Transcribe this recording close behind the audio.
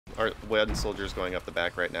Our one soldier's going up the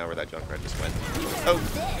back right now where that Junkrat just went. Oh,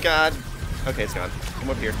 God. Okay, it's gone.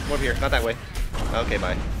 Come over here. Come over here. Not that way. Okay,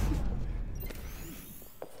 bye.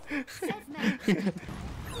 Did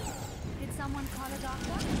someone call a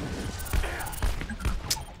doctor?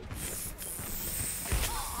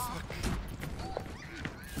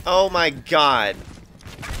 Oh my God.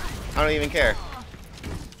 I don't even care.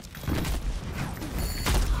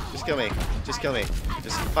 Just kill me. Just kill me.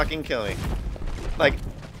 Just fucking kill me. Like,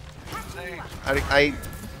 I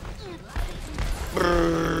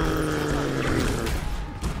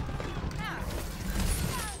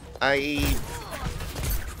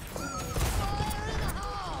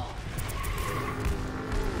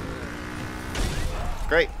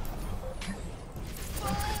great.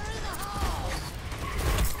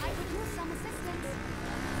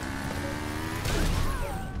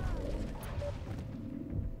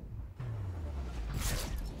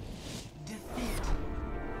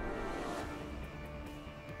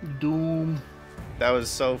 Doom. That was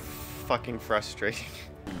so fucking frustrating.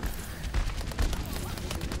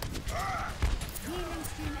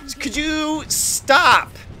 Could you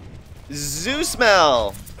stop?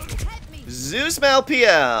 Zeusmel! Zeusmel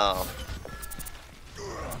PL!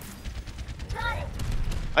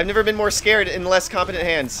 I've never been more scared in less competent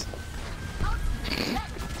hands.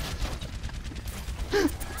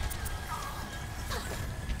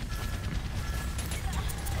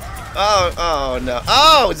 Oh no.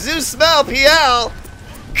 Oh, Zeusmel PL!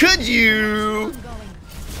 Could you?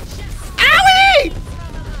 Owie!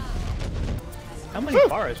 How many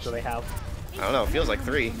bars do they have? I don't know, it feels like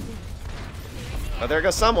 3. Oh, there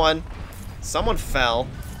goes someone. Someone fell.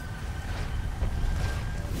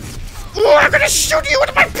 Oh, I'm gonna shoot you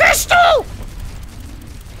with my pistol!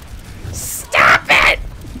 Stop it!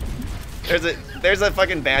 There's a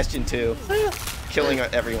fucking Bastion too, killing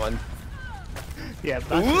everyone. Yeah,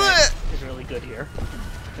 Bastion is really good here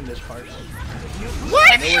in this part.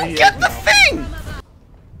 Why do you get the thing?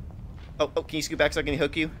 Oh, can you scoot back so I can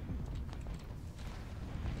hook you?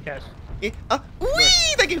 Yes. Yeah.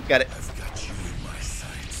 Whee! Thank you. Got it. I've got you in my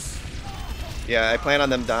sights. Yeah, I plan on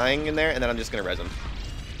them dying in there, and then I'm just gonna res them.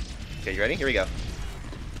 Okay, you ready? Here we go.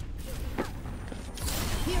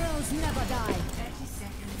 Heroes never die. 30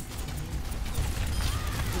 seconds.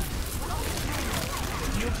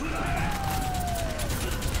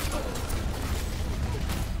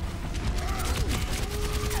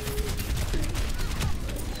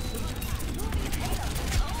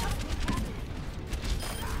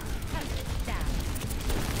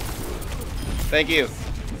 Thank you.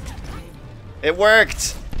 It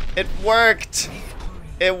worked. It worked.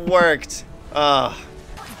 It worked. Ah.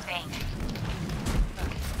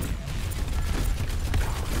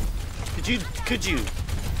 Could you?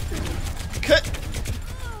 Cut.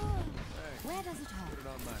 Where does it hurt?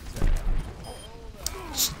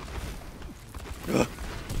 Ugh.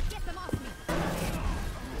 Get them off me.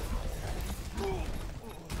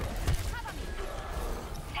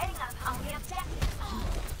 Heading up on the objective.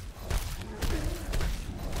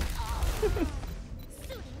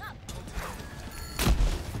 Suiting up.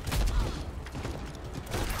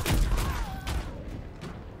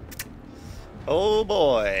 Oh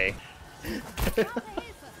boy.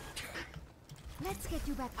 Let's get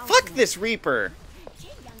you back out. Fuck this Reaper.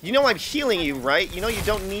 You know I'm healing you, right? You know you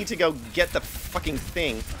don't need to go get the fucking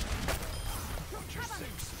thing.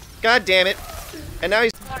 God damn it. And now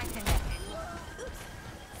he's...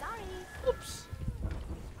 Oops.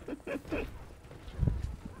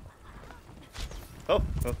 Oh.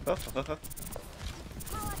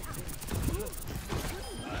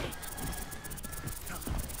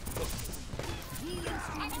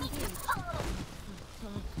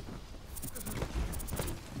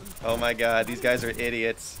 Oh my God, these guys are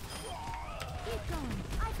idiots. Keep going.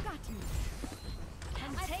 I've got you.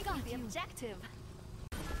 And take on the objective.